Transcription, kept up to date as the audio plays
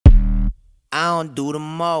I don't do the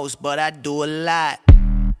most, but I do a lot.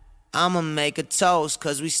 I'ma make a toast,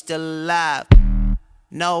 cause we still alive.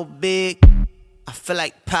 No big, I feel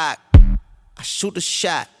like Pac. I shoot a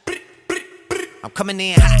shot. I'm coming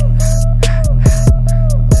in hot.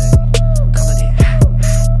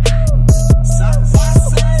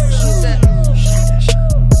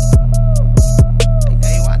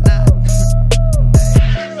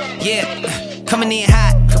 Yeah, coming in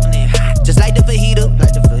hot, just like the fajita.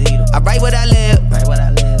 I write what I live,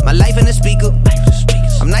 my life in the speaker.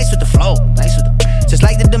 I'm nice with the flow, just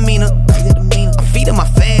like the demeanor. I'm feeding my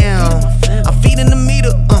fam, I'm feeding the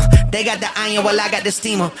meter. They got the iron while I got the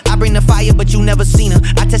steamer. I bring the fire, but you never seen her.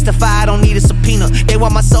 I testify, I don't need a subpoena. They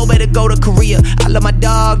want my soul, better go to Korea. I love my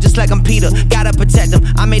dog just like I'm Peter. Gotta protect them.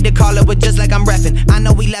 I made the call, it was just like I'm reffing. I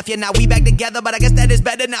know we left, yeah, now we back together, but I guess that is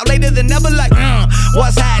better now, later than never. Like,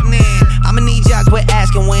 what's happening? I'ma need y'all quit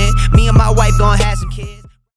asking when. Me and my wife gon' have some kids.